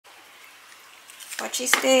Pochi,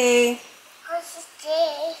 stay. Pochi,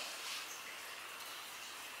 stay.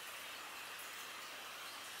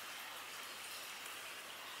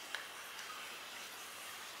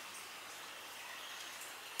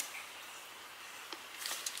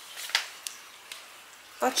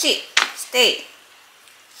 Pochi, stay.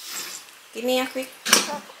 Give me a quick.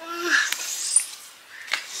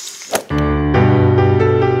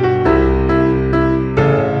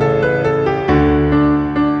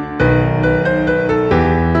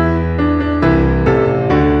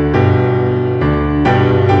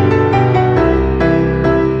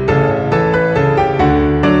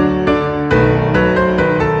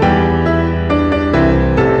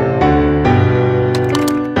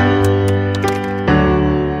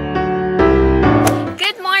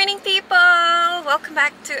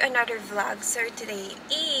 Another vlog. So today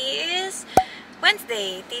is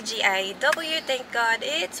Wednesday, TGIW. Thank God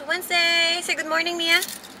it's Wednesday. Say good morning, Mia.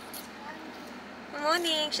 Good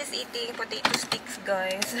morning. She's eating potato sticks,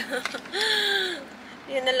 guys.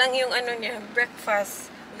 Yan na lang yung ano niya,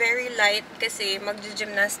 breakfast. Very light kasi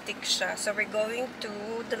mag-gymnastics siya. So we're going to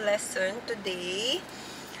the lesson today.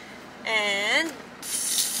 And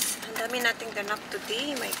ang dami nating ganap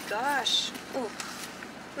today. My gosh. Oh,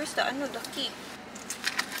 where's the key?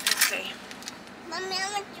 Okay. Mommy,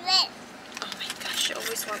 I'm a dress. Oh my gosh, you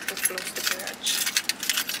always want to close the garage.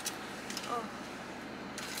 Oh.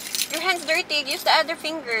 Your hand's dirty. Use the other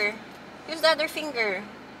finger. Use the other finger.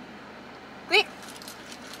 Quick!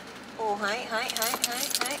 Oh, hi.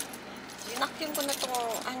 Ginakyun ko na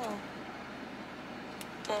itong,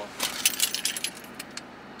 Oh.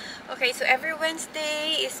 Okay, so every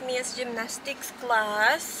Wednesday is Mia's gymnastics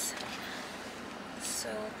class. So,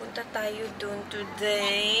 punta tayo dun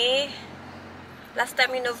today. Last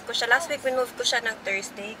time, minove ko siya. Last week, minove ko siya ng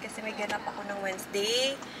Thursday kasi may ganap ako ng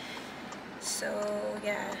Wednesday. So,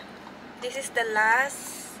 yeah. This is the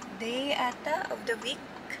last day ata of the week.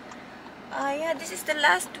 Yeah, this is the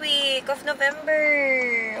last week of November.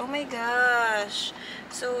 Oh my gosh.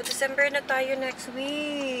 So, December na tayo next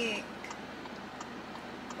week.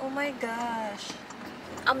 Oh my gosh.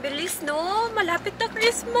 Ang bilis, no? Malapit na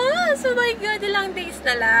Christmas! Oh my God, ilang days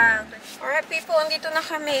na lang. Alright, people, andito na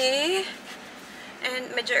kami.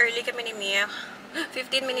 And medyo early kami ni Mia.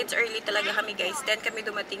 15 minutes early talaga kami, guys. Then kami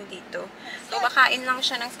dumating dito. So, makain lang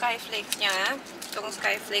siya ng skyflakes niya. Itong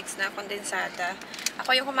skyflakes na kondensada.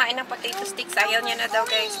 Ako yung kumain ng potato sticks. Ayaw niya na daw,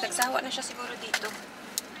 guys. Nagsawa na siya siguro dito.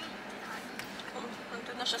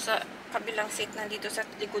 Nandun na siya sa kabilang seat nandito sa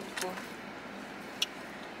likod ko.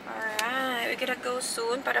 Alright, we're gonna go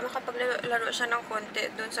soon para makapaglaro siya ng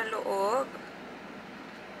konti doon sa loob.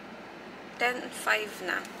 10:05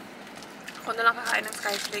 na. Ako na lang kakain ng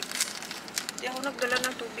skyflakes. Hindi ako nagdala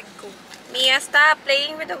ng tubig ko. Mia, stop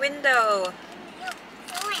playing with the window.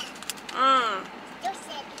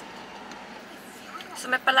 So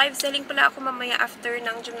may pa-live selling pala ako mamaya after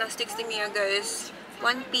ng gymnastics ni Mia, guys.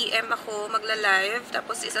 1 PM ako magla-live.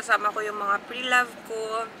 Tapos isasama ko yung mga pre-love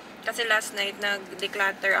ko. Kasi last night,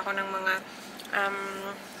 nag-declutter ako ng mga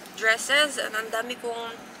dresses. Ang dami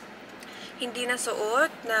kong hindi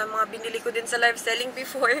nasuot na mga binili ko din sa live selling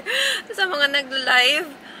before sa mga nag-live.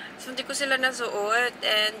 So, hindi ko sila nasuot.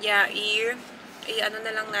 And yeah, ano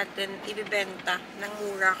na lang natin, ibibenta ng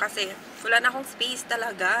mura. Kasi wala na akong space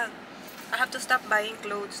talaga. I have to stop buying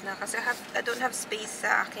clothes na. Kasi I don't have space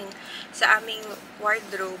sa aming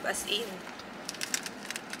wardrobe as in.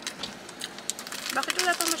 Bakit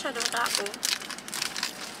wala pa masyadong tao?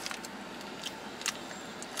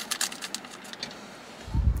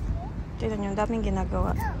 Tignan nyo, ang daming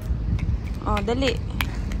ginagawa. Oh, dali.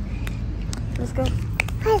 Let's go.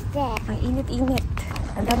 Ang init-init.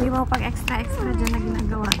 Ang dami mo pang extra dyan na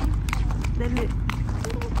ginagawa. Dali.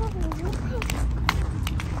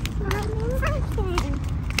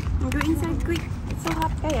 Go inside quick. It's so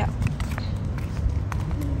hot kaya.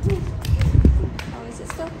 Oh, is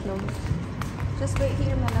it still closed? Just wait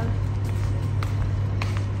here, my love.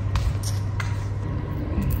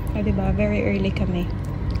 Oh, diba? Very early kami.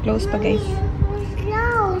 Close pa, guys. It's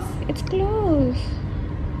closed. It's closed.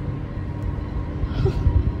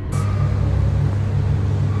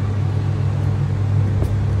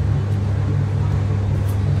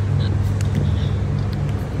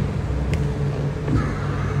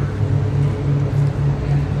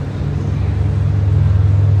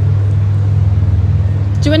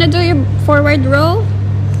 Do you wanna do your forward roll?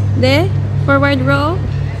 There? Forward roll?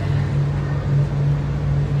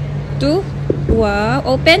 2. Wow.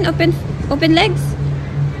 Open legs.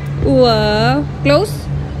 Wow. Close.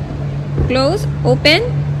 Close. Open.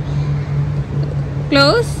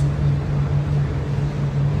 Close.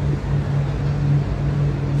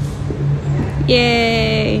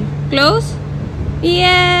 Yay! Close? Yay!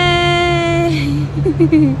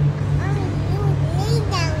 Mommy, you lay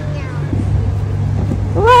down now.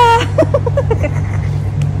 Wow!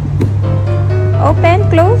 Open,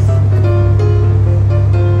 close.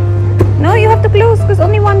 No, you have to close because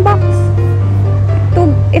only one box.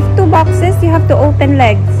 If two boxes, you have to open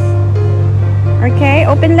legs. Okay,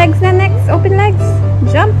 open legs na next. Open legs.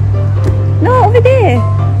 Jump. No, over there.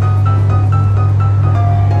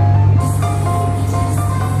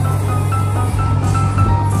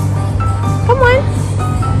 Come on.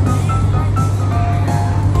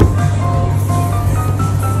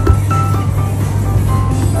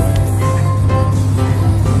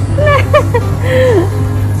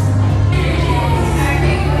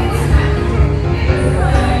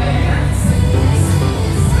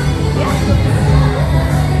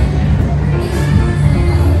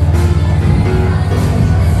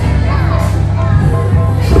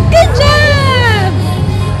 Good job!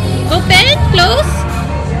 Open, close,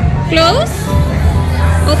 close,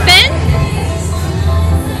 open.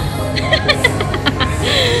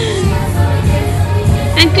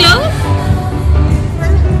 And close.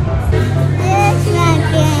 It's not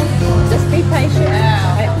good. Just be patient.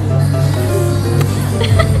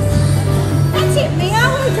 That's it, Mia.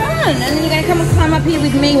 Well done. And then you're going to come and climb up here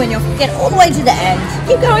with me when you get all the way to the end.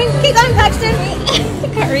 Keep going, Paxton.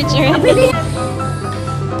 Can't reach your hand.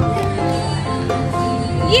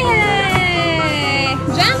 Yay!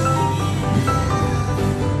 Jump!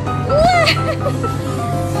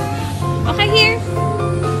 Okay, here.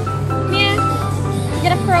 Mia,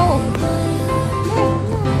 get a crow.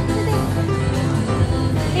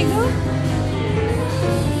 Okay, go.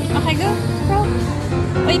 Okay, go. Crow.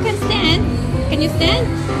 Oh, you can stand. Can you stand?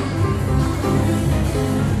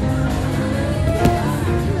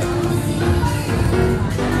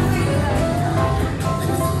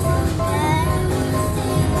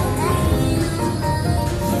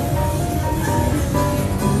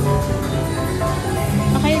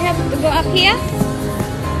 Okay, you have to go up here.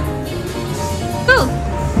 Go.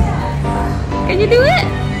 Can you do it?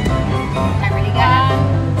 Ready, go.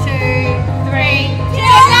 2, 3.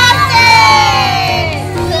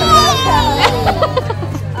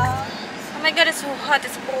 Oh my god, it's so hot.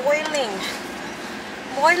 It's boiling.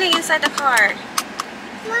 Boiling inside the car.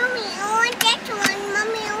 Mommy, I want that one.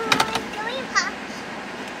 Mommy, I want lollipop.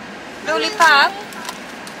 Lollipop?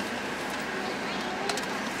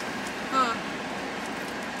 Hmm.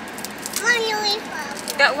 Mommy, lollipop.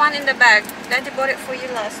 Got one in the bag. Daddy bought it for you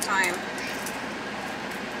last time.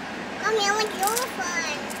 Mommy, I want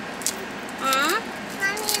lollipop. Hmm?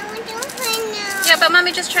 Mommy, I want lollipop now. Yeah, but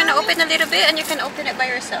mommy just trying to open a little bit and you can open it by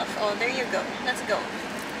yourself. Oh, there you go. Let's go.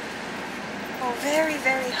 Oh, very,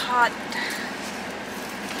 very hot.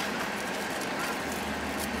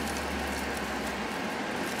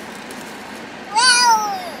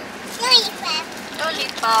 Wow. Lollipop.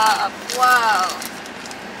 Lollipop. Wow.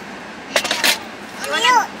 You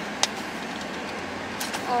wanna...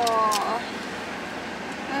 Oh.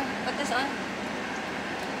 Put this on.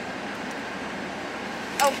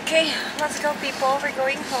 Okay, let's go people. We're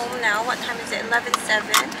going home now. What time is it?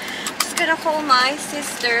 11:07. Just gonna call my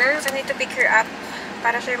sister. I need to pick her up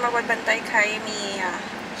para siya magbantay kay Mia.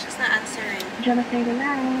 She's not answering. Would you like to say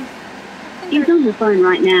hello? He's on the phone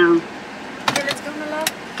right now. Okay, let's go, my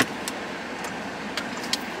love.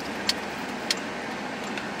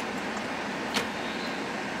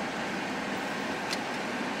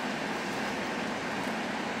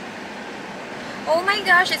 Oh my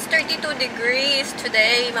gosh, it's 32 degrees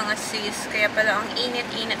today, mga sis. Kaya pala ang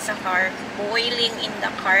init-init sa car. Boiling in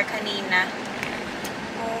the car kanina.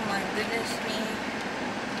 Oh my goodness me.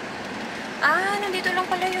 Ah, nandito lang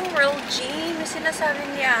pala yung World Gym. Yung sinasabi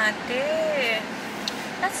ni ate.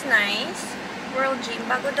 That's nice. World Gym.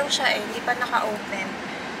 Bago daw siya eh. Hindi pa naka-open.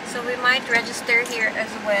 So we might register here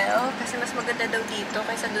as well. Kasi mas maganda daw dito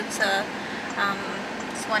kaysa dun sa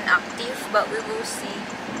Swan Active. But we will see.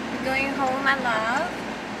 Going home, my love.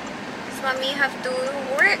 Because mommy have to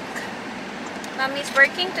work. Mommy's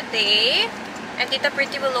working today. And Tita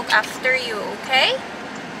Pretty will look after you, okay?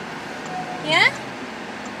 Yeah?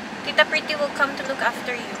 Tita Pretty will come to look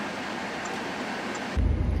after you.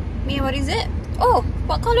 Mia, what is it? Oh,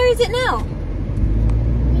 what color is it now?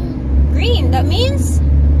 Green. That means?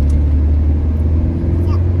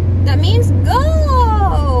 That means go!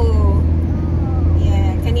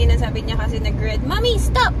 Kanina sabi niya kasi nag-red. Mommy,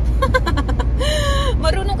 stop!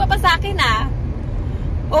 Marunong ka pa sa akin ah.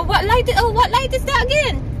 Oh, what light is that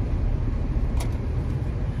again?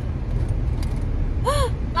 Ah!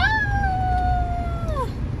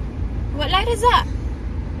 What light is that?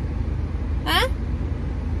 Huh?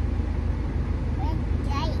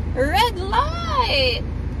 Red light.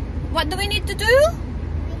 What do we need to do?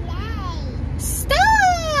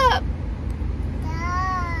 Stop.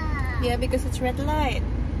 Yeah, because it's red light.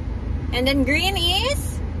 And then green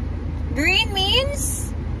is? Green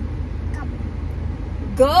means?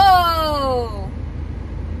 Go.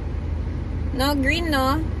 No, green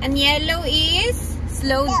no. And yellow is?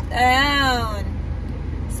 Slow down.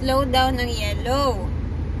 Slow down ang yellow.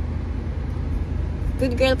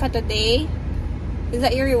 Good girl ka today? Is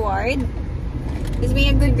that your reward? Is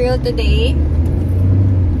being a good girl today?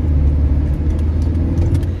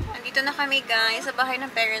 Nandito na kami guys sa bahay ng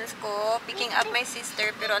parents ko. Picking up my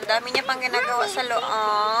sister. Pero ang dami niya pang ginagawa sa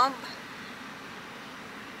loob.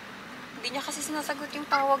 Hindi niya kasi sinasagot yung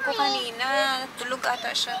tawag ko kanina. Tulog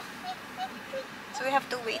ata siya. So we have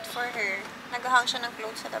to wait for her. Naghahang siya ng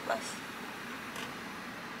clothes sa labas.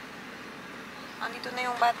 Andito na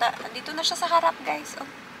yung bata. Andito na siya sa harap guys. Oh.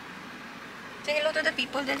 Say hello to the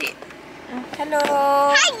people, dali. Hello!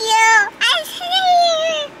 Hello! I'm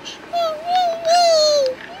here!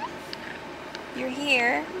 You're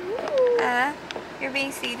here? Ah? You're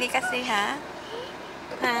being silly kasi, ha?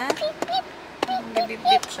 Ha?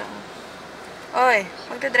 Bibip-bip siya. Oy,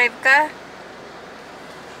 magdadrive ka?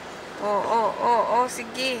 Oh,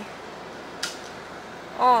 sige.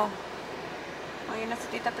 Oh, yun na si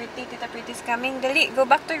Tita Pretty. Tita Pretty's coming. Dali, go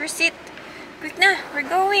back to your seat. Quick na, we're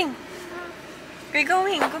going. We're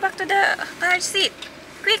going. Go back to the car seat.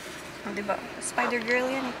 Quick. Oh, diba? Spider girl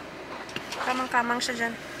yan eh. Kamang-kamang siya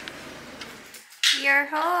dyan.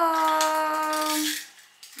 You're home.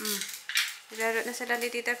 Laro na sila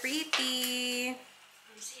ni Tita Pretty.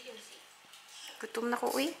 Gutom na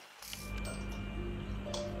ko, uy.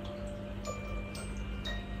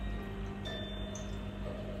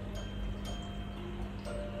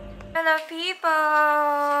 Hello,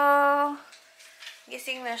 people!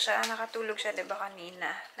 Gising na siya. Nakatulog siya, diba, kanina?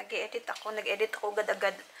 Nag-edit ako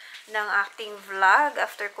agad-agad ng acting vlog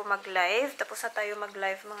after ko mag-live. Tapos na tayo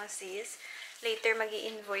mag-live, mga sis. Later,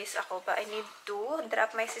 mag-i-invoice ako. But I need to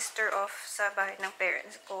drop my sister off sa bahay ng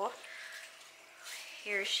parents ko.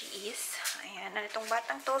 Here she is. Ayan, itong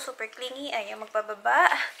batang to, super clingy. Ayaw magpababa.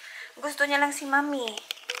 Gusto niya lang si mommy.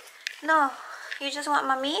 No, you just want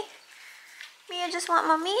mommy? Me, you just want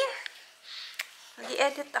mommy?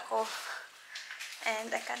 Nag-i-edit ako.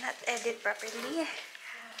 And I cannot edit properly.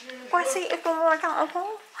 Kasi ito mo lang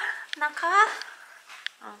ako.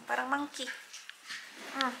 Parang monkey.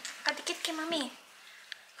 Kadikit kay mommy.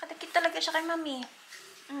 Kadikit talaga siya kay mommy.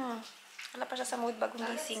 Wala pa siya sa mood bagong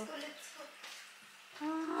gising.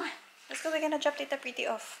 Let's go. We're gonna drop Tita Pretty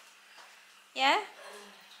off. Yeah?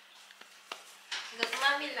 There's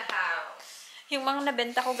mom in the house. Yung mga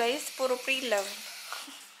nabenta ko, guys, puro pre-love.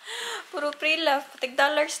 Puro pre-love. Tig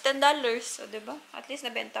 $10. So, diba? At least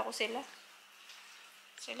nabenta ko sila.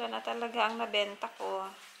 Sila na talaga ang nabenta ko.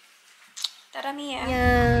 Tara, Mia.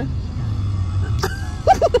 Yeah.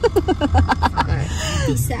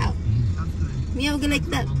 Peace out. Mia, we'll go like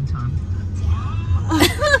that.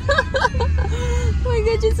 Oh my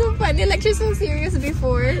god, you're so funny. Like, you're so serious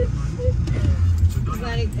before. It's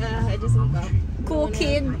like, I just woke up. Cool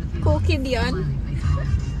kid. Cool kid yan.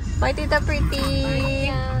 Bye, Tita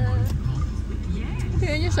Pretty.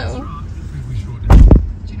 Tignan niyo siya, oh.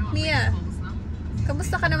 Mia,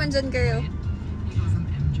 kamusta ka naman dyan, girl?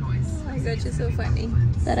 Oh my god, she's so funny.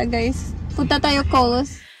 Tara, guys. Punta tayo,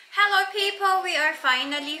 Colos. Hello, people! We are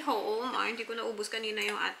finally home. Hindi ko naubos kanina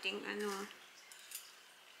yung ating,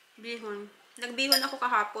 bihon. Nagbihon ako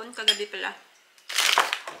kahapon, kagabi pala.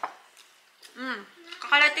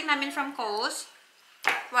 Kakalating namin from Coles.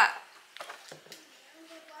 What?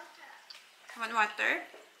 Want water?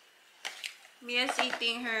 Mia's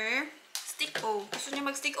eating her stick-o. Gusto niya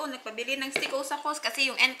mag-stick-o. Nagpabili ng stick-o sa Coles kasi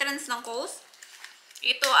yung entrance ng Coles,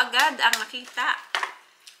 ito agad ang nakita.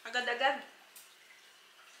 Agad-agad.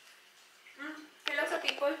 Hello sa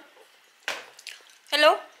people.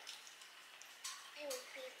 Hello?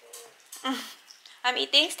 I'm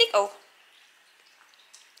eating stick-o.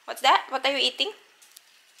 What's that? What are you eating?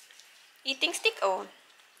 Eating stick-o.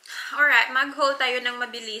 Alright, mag-haul tayo ng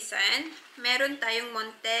mabilisan. Meron tayong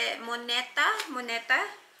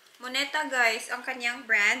Moneta, guys, ang kanyang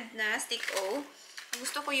brand na stick-o.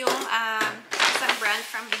 Gusto ko yung isang brand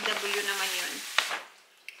from Big W naman yun.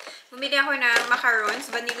 Bumili ako ng macarons,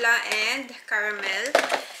 vanilla and caramel.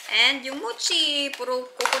 And yung mochi, puro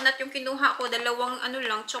coconut yung kinuha ko. Dalawang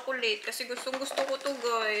chocolate. Kasi gustong gusto ko to,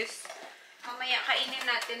 guys. Mamaya kainin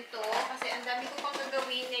natin to. Kasi ang dami ko pang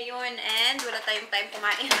gagawin ngayon. And wala tayong time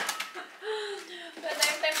kumain. Wala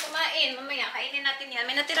tayong time tayong kumain. Mamaya, kainin natin yan.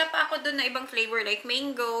 May natira pa ako dun na ibang flavor like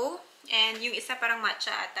mango. And yung isa parang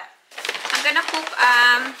matcha ata. I'm gonna cook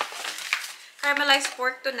caramelized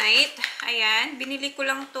pork tonight. Ayan. Binili ko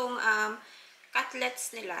lang tong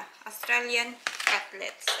cutlets nila. Australian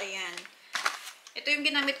cutlets. Ayan. Ito yung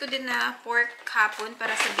ginamit ko din na pork hapon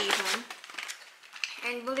para sa bihon.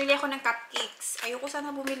 And bumili ako ng cupcakes. Ayoko sana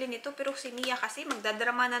bumili nito pero si Mia kasi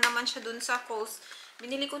magdadrama na naman siya dun sa coast.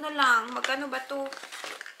 Binili ko na lang. Magkano ba to?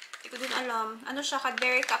 Hindi ko din alam. Ano siya?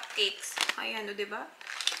 Cadbury cupcakes. Ayan o, diba?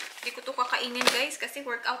 Hindi ko to kakainin guys kasi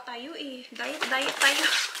workout tayo eh. Diet tayo.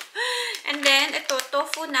 And then, ito,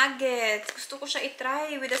 tofu nuggets. Gusto ko siya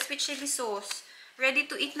itry with a sweet chili sauce. Ready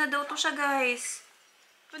to eat na daw to siya guys.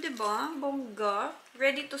 O, diba? Bongga.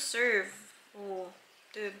 Ready to serve. O,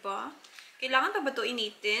 diba? Kailangan pa ba ito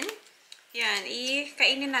initin? Yan.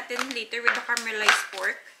 Kainin natin later with the caramelized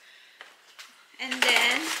pork. And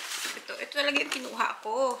then, ito talaga yung kinuha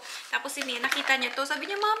ko. Tapos si Mia, nakita niya to. Sabi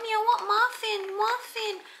niya, Mommy, I want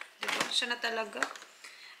muffin. Diba? Siya na talaga.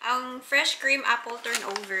 Ang fresh cream apple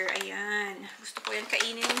turnover. Ayan. Gusto ko yan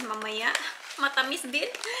kainin mamaya. Matamis din.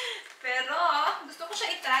 Pero, gusto ko siya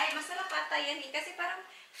itry. Masarap ata yan eh. Kasi parang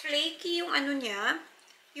flaky yung ano niya.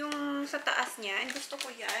 Yung sa taas niya. And gusto ko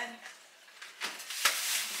yan.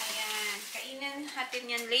 Ayan. Kainin natin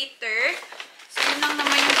yan later. So, yun lang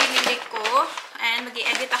naman yung binili ko. And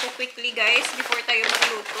mag-i-edit ako quickly guys before tayo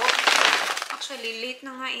magluto. Actually, late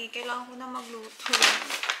na nga eh. Kailangan ko na magluto.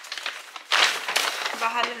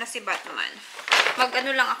 Bahala na si Batman. Mag-ano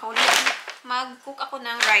lang ako. Mag-cook ako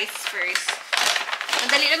ng rice first.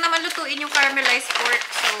 Madali lang naman lutuin yung caramelized pork.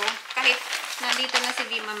 So, kahit nandito na si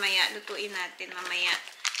V mamaya, lutuin natin mamaya.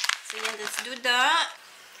 So, yan. Let's do that.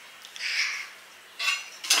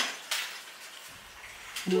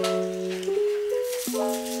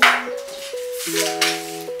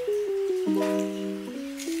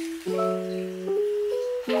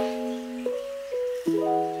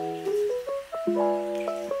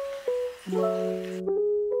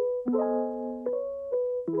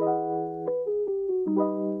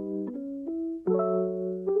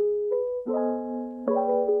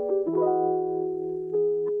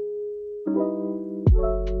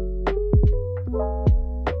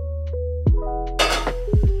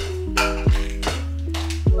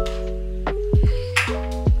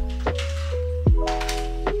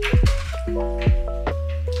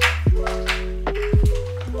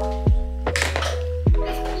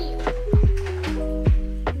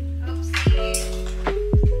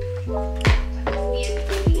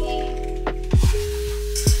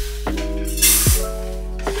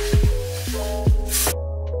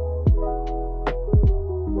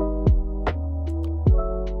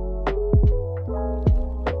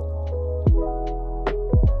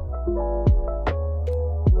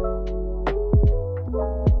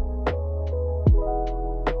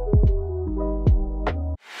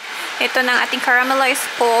 Ito na ang ating caramelized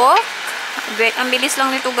pork. Ang bilis lang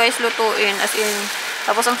nito guys lutuin. As in,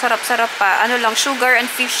 tapos ang sarap-sarap pa. Ano lang, sugar and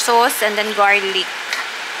fish sauce and then garlic.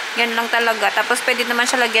 Yan lang talaga. Tapos pwede naman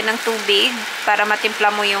siya lagyan ng tubig para matimpla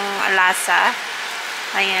mo yung lasa.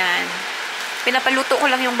 Ayan. Pinapaluto ko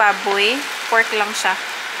lang yung baboy. Pork lang siya.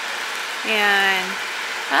 Ayan.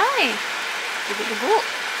 Ay. Dugo-dugo.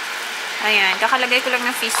 Ayan. Kakalagay ko lang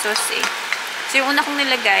ng fish sauce eh. So, yung una kong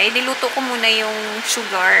nilagay, niluto ko muna yung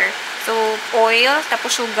sugar. So, oil,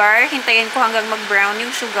 tapos sugar. Hintayin ko hanggang mag-brown yung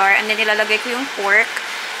sugar. And then, nilalagay ko yung pork.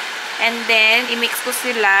 And then, i-mix ko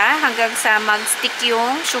sila hanggang sa mag-stick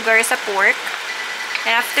yung sugar sa pork.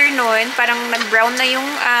 And after nun, parang nag-brown na yung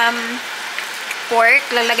pork.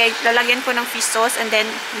 Lalagyan ko ng fish sauce and then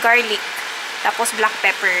garlic. Tapos black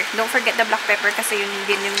pepper. Don't forget the black pepper kasi yun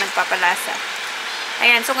din yung nagpapalasa.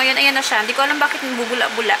 Ayan. So, ngayon, ayan na siya. Hindi ko alam bakit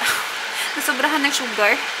bubula-bula. Nasobrahan ng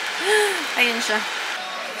sugar. Ayan siya.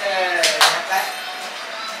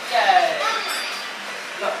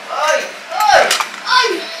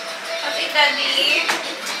 Pati daddy.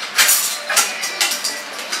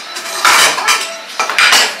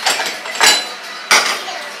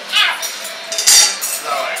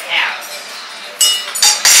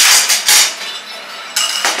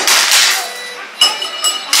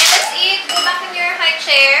 Okay, let's eat. Go back in your high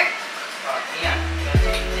chair.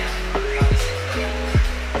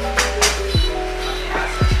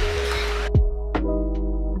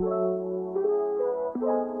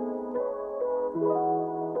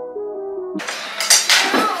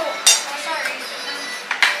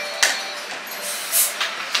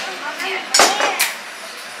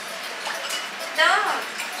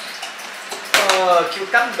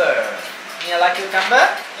 Cucumber. You like cucumber?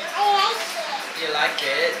 I like it. You like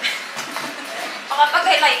it? Baka pag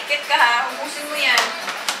I like it ka ha, ubusin mo yan.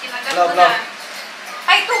 Love, love.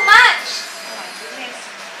 Ay, too much! Oh my goodness.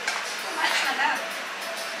 Too much na lang.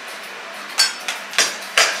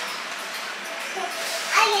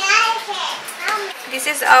 I like it. This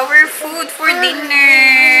is our food for dinner.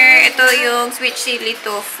 Ito yung sweet chili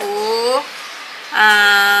tofu.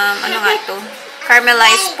 Ano nga to?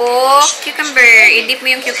 Caramelized pork, cucumber. I-dip mo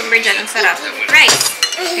yung cucumber dyan. Ang sarap. Rice.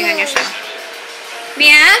 Tingnan nyo siya.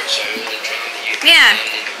 Mia? Mia?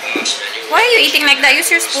 Why are you eating like that? Use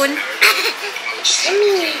your spoon.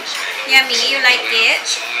 Yummy. Yummy. You like it?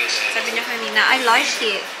 Sabi niya kanina, I like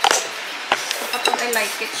it. Kapag I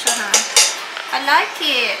like it siya, ha? I like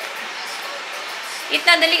it. Eat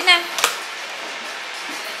na, dali na.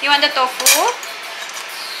 You want the tofu?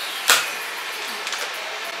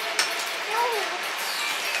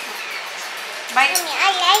 Bite. Yummy, I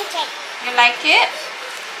like it. You like it?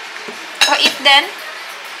 Oh, eat then.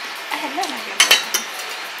 Ah, hello,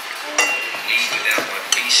 Without my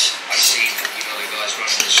piece, I see the guys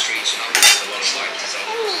running the streets and there's a lot of like a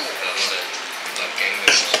lot of gang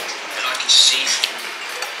members, and I can see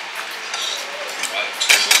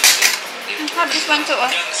have this one too,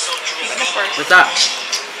 the first. What's that?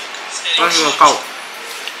 What's it called?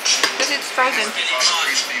 Because it's frozen.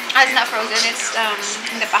 Ah, it's not frozen, it's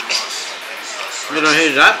in the packet. You don't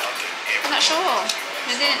hear that? I'm not sure.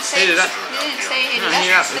 They didn't say. Heat it up. They didn't say heat No, it up. heat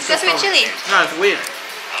it up. It's the sweet chili. No, it's weird.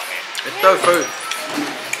 It's tofu.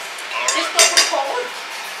 It's tofu cold.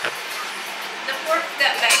 The pork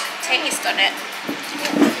that like taste on it.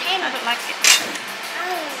 I don't like it.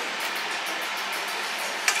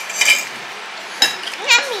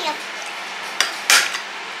 Yummy.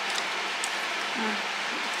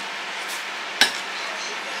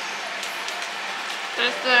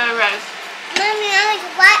 There's the rice. Mommy, I like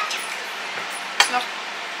what? Look,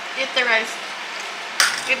 eat the rice.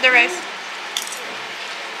 Eat the rice.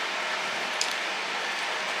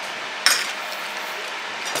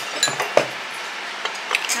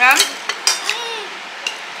 Yum?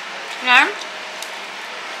 Yum?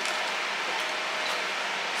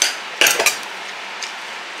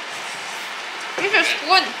 Use your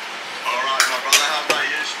spoon. alright, my brother, how about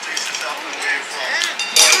you? Introduce yourself and where you're from.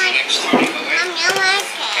 Mommy, I like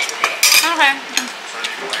it. Okay.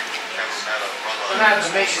 Sometimes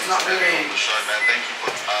the mix is not really. The show, man. Thank you for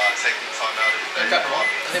taking time out of your day.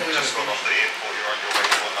 I think we just got off the airport. You're on your way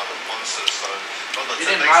to another concert, so brother, You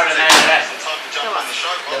didn't thanks for marinate taking that. some time to jump on the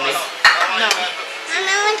show, brother. meat. How are No. you, man? Mommy,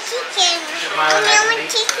 I want chicken. Mommy, I want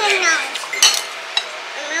chicken now.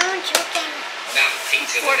 Mommy, I want chicken. Now, to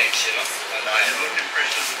the next shit off. You're looking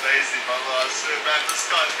fresh as a daisy, brother. I swear, man, this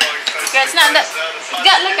guy's going crazy. Yeah, it's not that. It's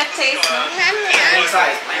got like a taste, no? Mommy,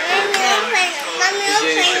 Inside. Mommy, You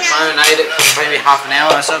should open now. marinate it for maybe half an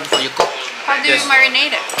hour or so before you cook. How do you Yes.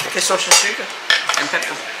 marinate it? Just salt and sugar and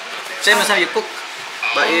pepper. Same as how you cook.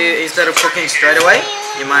 But instead of cooking straight away,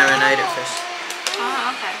 you marinate it first.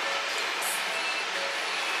 Oh, okay.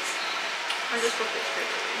 I'll just cook it straight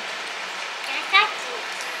away.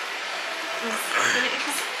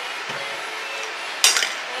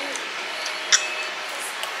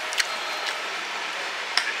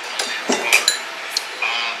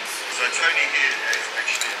 So Tony here is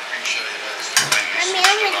actually appreciated as Mommy,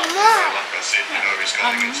 I want more. like I said, he's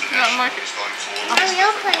going international, he's going to all Mommy, these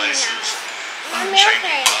open different it places, Mommy, changing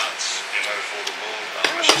open it. parts, for the world.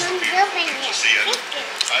 It's just a Mommy, beautiful open thing to it. see. And Chicken.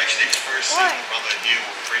 I actually first seen my brother here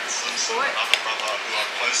with Fred Simpson, another brother who I'm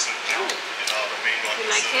close with now. You know what I mean? Like You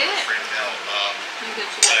this like is it? a friend now. You good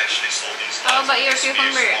to I like. actually saw these guys. How about on your SBS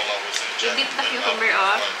cucumber? while I was in You dip the Japan, cucumber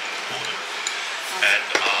off. Unported. And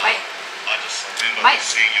Bite. I just remember Bite.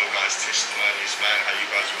 seeing your guys' testimonies, man, how you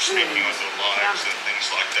guys were speaking on your lives and things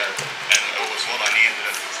like that. And it was what I needed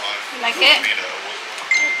at the time. You like it? You know, it was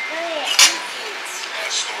my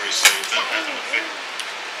story, so it did have an effect.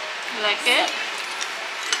 You like it?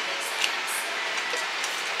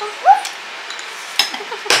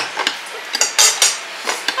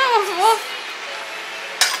 Oh,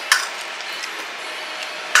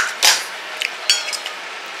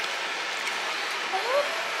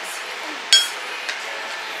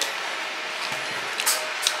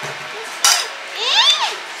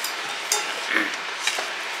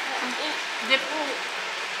 dip.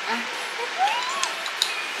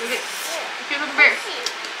 Look at cucumber.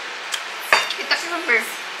 Eat the cucumber.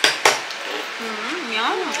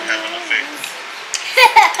 Yum. Have an effect.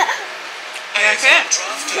 Like it?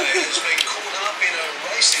 Draft day has been caught up in a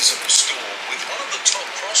racism storm with one of the top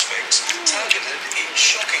prospects targeted in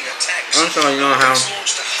shocking attacks. Also, you know how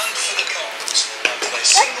Launched a hunt for the culprits after they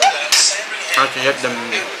singled out Sandringham, to get them.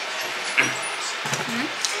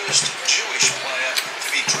 first Jewish player to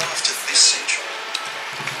be drafted this century.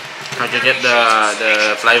 how to get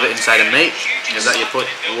the flavor inside the meat is that you put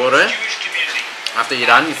water. After you're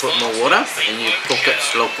done, you put more water and you cook it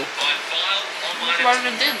slow cook. That's what I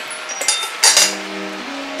did.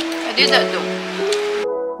 I did that though.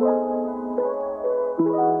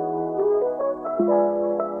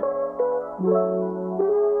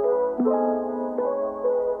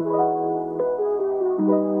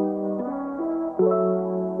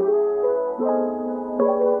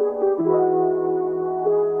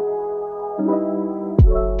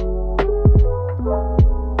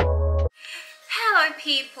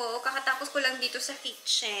 People, kakatapos ko lang dito sa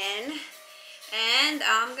kitchen and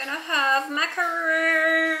I'm gonna have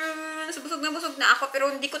macarons. Busog na ako pero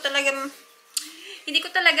hindi ko talaga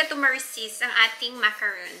to ma-resist ang ating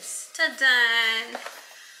macarons. Tadan!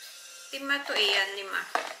 Lima to yan,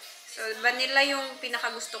 5. So, vanilla yung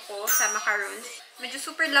pinakagusto ko sa macarons. Medyo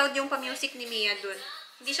super loud yung pa-music ni Mia dun.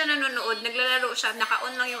 Hindi siya nanonood, naglalaro siya,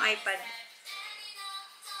 naka-on lang yung iPad.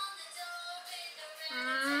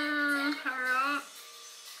 Harap.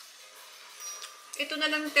 Ito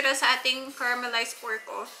na lang tira sa ating caramelized pork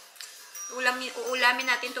ko. Uulamin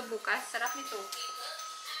natin to bukas. Sarap nito.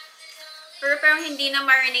 Pero parang hindi na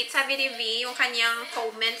marinate. Sabi ni V, yung kanyang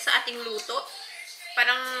comment sa ating luto,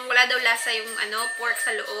 parang wala daw lasa yung pork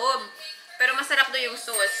sa loob. Pero masarap daw yung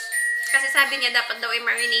sauce. Kasi sabi niya dapat daw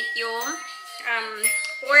i-marinate yung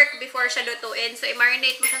pork before siya lutuin. So,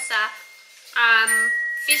 i-marinate mo siya sa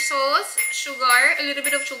fish sauce, sugar, a little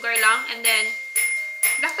bit of sugar lang, and then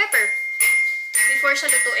black pepper. Before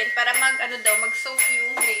siya lutuin para mag-soak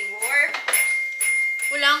yung flavor.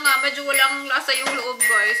 Medyo walang lasa yung loob,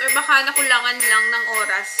 guys. Or baka nakulangan lang ng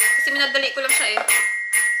oras. Kasi minadali ko lang siya eh.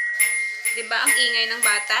 Diba? Ang ingay ng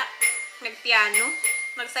bata. Nagpiano.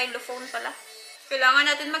 Nag-xylophone pala. Kailangan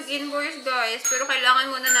natin mag-invoice, guys. Pero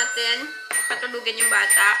kailangan muna natin patulugan yung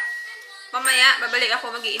bata. Mamaya, babalik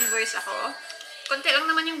ako, mag-i-invoice ako. Konti lang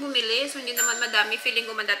naman yung bumili. So, hindi naman madami. Feeling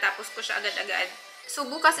ko matatapos ko siya agad-agad. So,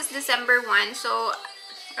 bukas is December 1. So,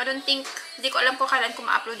 I don't think, hindi ko alam kung kailan ko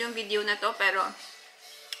ma-upload yung video na to. Pero,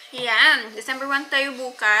 yan. December 1 tayo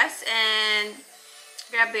bukas. And,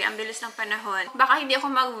 grabe, ang bilis ng panahon. Baka hindi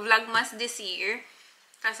ako mag-vlogmas this year.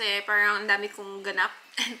 Kasi, parang ang dami kong ganap.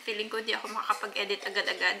 And feeling ko hindi ako makakapag-edit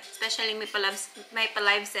agad-agad. Especially may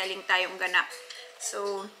pa-live selling tayong ganap.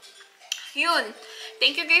 So, yun.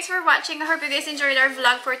 Thank you guys for watching. I hope you guys enjoyed our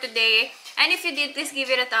vlog for today. And if you did, please give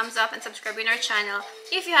it a thumbs up and subscribe in our channel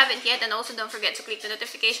if you haven't yet. And also don't forget to click the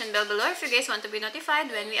notification bell below if you guys want to be notified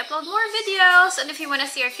when we upload more videos. And if you want to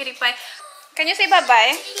see our cutie pie, can you say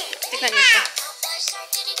bye-bye? Tignan niyo siya.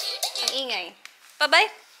 Ang ingay. Bye-bye.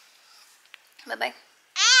 Bye-bye.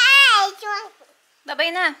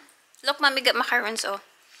 Bye-bye na. Look, Mami got macarons, oh.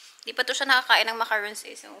 Di pa to siya nakakain ng macarons,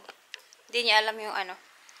 eh. So, di niya alam yung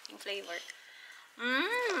yung flavor.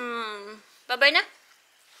 Bye-bye na.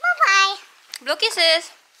 Bye-bye. Blow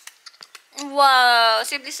kisses. Wow.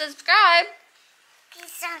 So please subscribe.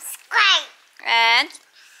 Please subscribe. And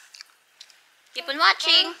keep on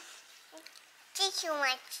watching. Thank you for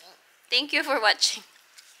watching. Thank you for watching.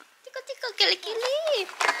 Tiko, kili-kili.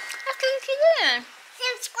 Kili-kili.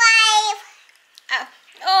 Subscribe.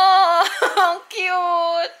 Oh,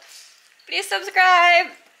 cute. Please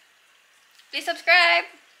subscribe. Please subscribe.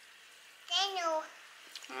 Teno.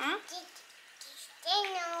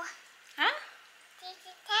 Teno. Huh?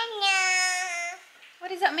 Teno. What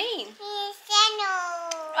does that mean? Teno.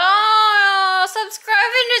 Oh,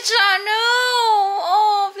 subscribe in the channel.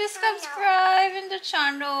 Oh, please subscribe in the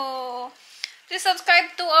channel. Please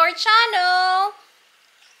subscribe to our channel.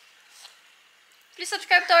 Please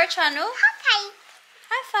subscribe to our channel. Okay.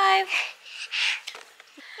 High five.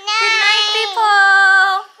 No. Good night,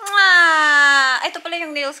 people. Mwah. Ito pala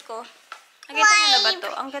yung nails ko. Nakita niyo na ba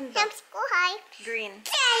to? Ang ganda. Subscribe. Green.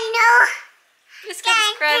 Teno. Please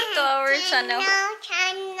subscribe to our channel.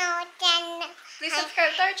 Channel. Please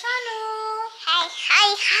subscribe to our channel. Hi.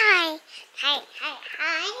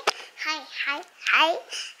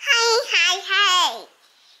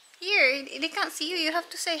 Here, they can't see you. You have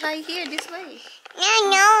to say hi here, this way.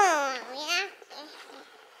 No. Yeah.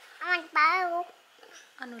 I want borrow.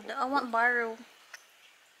 Ano daw? I want borrow.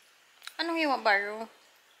 Anong you want borrow?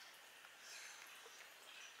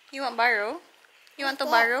 You want borrow? You want to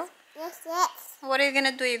borrow? Yes. What are you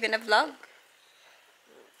gonna do? You gonna vlog?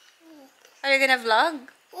 Are you gonna vlog?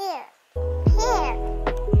 Here.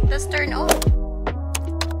 Let's turn on.